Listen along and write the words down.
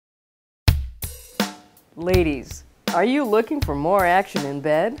Ladies, are you looking for more action in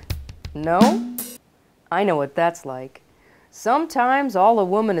bed? No? I know what that's like. Sometimes all a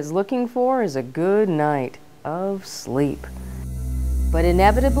woman is looking for is a good night of sleep. But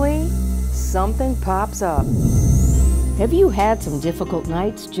inevitably, something pops up. Have you had some difficult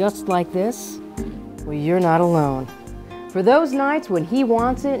nights just like this? Well, you're not alone. For those nights when he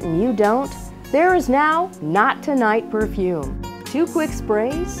wants it and you don't, there is now Not Tonight Perfume. 2 quick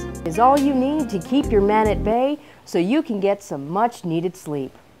sprays is all you need to keep your man at bay so you can get some much needed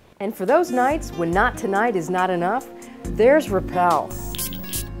sleep. And for those nights when Not Tonight is not enough, there's Repel.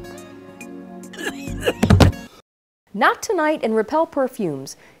 Not Tonight and Repel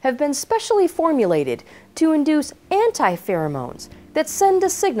perfumes have been specially formulated to induce anti-pheromones that send a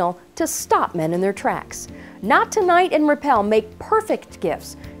signal to stop men in their tracks. Not Tonight and Repel make perfect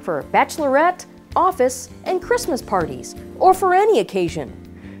gifts for bachelorette, office, and Christmas parties, or for any occasion.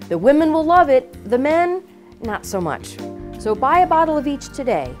 The women will love it, the men, not so much. So buy a bottle of each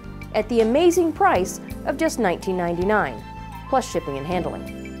today at the amazing price of just $19.99, plus shipping and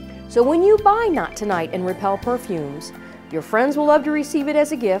handling. So when you buy Not Tonight and Repel perfumes, your friends will love to receive it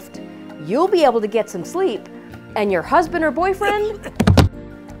as a gift, you'll be able to get some sleep, and your husband or boyfriend,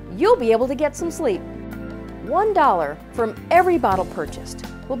 you'll be able to get some sleep. $1 from every bottle purchased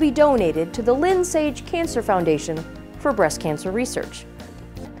will be donated to the Lynn Sage Cancer Foundation for breast cancer research.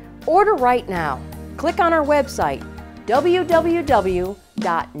 Order right now. Click on our website,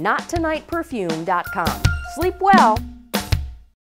 www.nottonightperfume.com. Sleep well.